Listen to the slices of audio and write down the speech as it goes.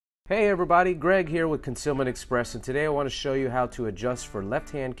Hey everybody, Greg here with Concealment Express, and today I want to show you how to adjust for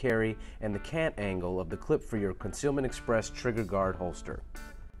left-hand carry and the cant angle of the clip for your Concealment Express trigger guard holster.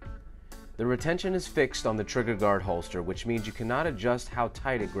 The retention is fixed on the trigger guard holster, which means you cannot adjust how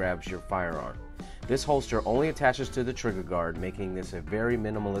tight it grabs your firearm. This holster only attaches to the trigger guard, making this a very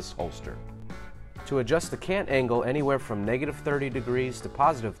minimalist holster. To adjust the cant angle anywhere from -30 degrees to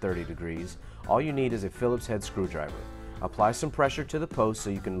 +30 degrees, all you need is a Phillips head screwdriver. Apply some pressure to the post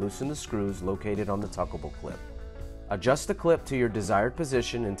so you can loosen the screws located on the tuckable clip. Adjust the clip to your desired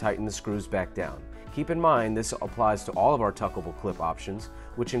position and tighten the screws back down. Keep in mind this applies to all of our tuckable clip options,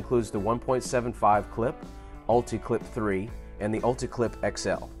 which includes the 1.75 clip, Ulti-Clip 3, and the Ulti-Clip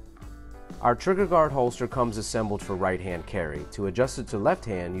XL. Our trigger guard holster comes assembled for right-hand carry. To adjust it to left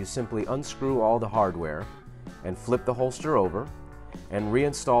hand, you simply unscrew all the hardware and flip the holster over and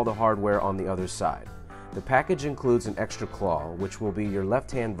reinstall the hardware on the other side. The package includes an extra claw, which will be your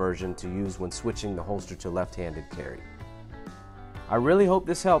left-hand version to use when switching the holster to left-handed carry. I really hope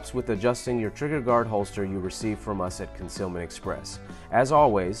this helps with adjusting your trigger guard holster you receive from us at Concealment Express. As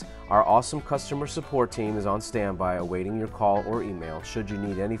always, our awesome customer support team is on standby awaiting your call or email should you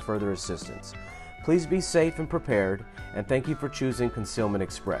need any further assistance. Please be safe and prepared, and thank you for choosing Concealment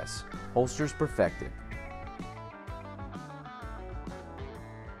Express. Holsters perfected.